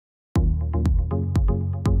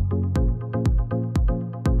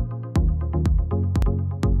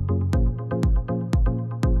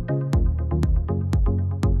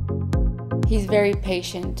very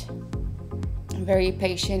patient,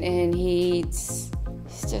 and he's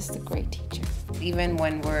just a great teacher. Even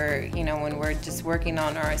when we're just working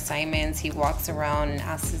on our assignments, he walks around and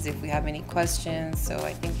asks us if we have any questions. So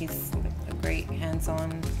I think he's a great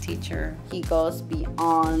hands-on teacher. He goes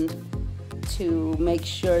beyond to make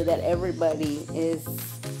sure that everybody is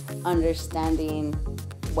understanding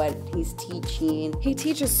what he's teaching. He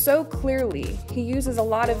teaches so clearly. He uses a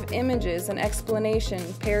lot of images and explanation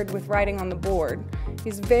paired with writing on the board.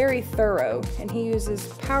 He's very thorough, and he uses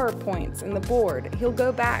PowerPoints and the board. He'll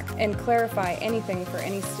go back and clarify anything for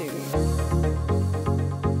any student.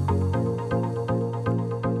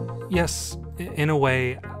 Yes, in a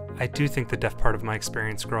way, I do think the deaf part of my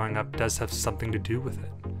experience growing up does have something to do with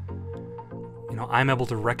it. I'm able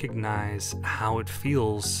to recognize how it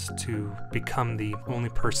feels to become the only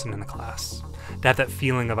person in the class, to have that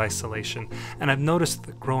feeling of isolation. And I've noticed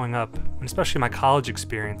that growing up, and especially my college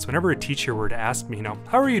experience, whenever a teacher were to ask me,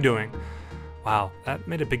 how are you doing? Wow, that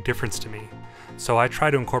made a big difference to me. So I try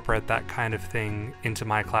to incorporate that kind of thing into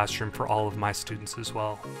my classroom for all of my students as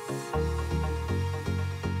well.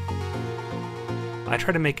 I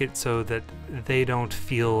try to make it so that they don't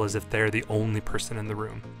feel as if they're the only person in the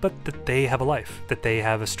room, but that they have a life, that they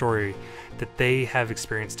have a story, that they have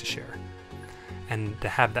experience to share, and to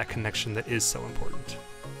have that connection that is so important.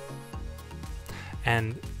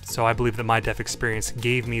 And so I believe that my deaf experience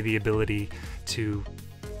gave me the ability to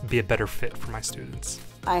be a better fit for my students.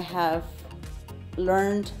 I have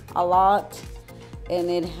learned a lot, and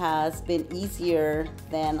it has been easier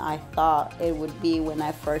than I thought it would be when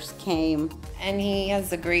I first came. And he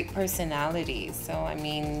has a great personality, so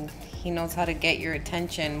he knows how to get your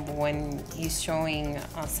attention when he's showing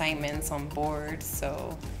assignments on board,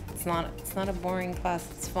 so it's not a boring class,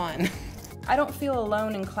 it's fun. I don't feel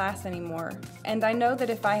alone in class anymore, and I know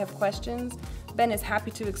that if I have questions, Ben is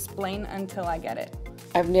happy to explain until I get it.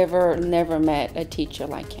 I've never met a teacher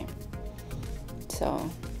like him, so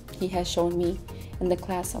he has shown me in the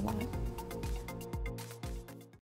class a lot.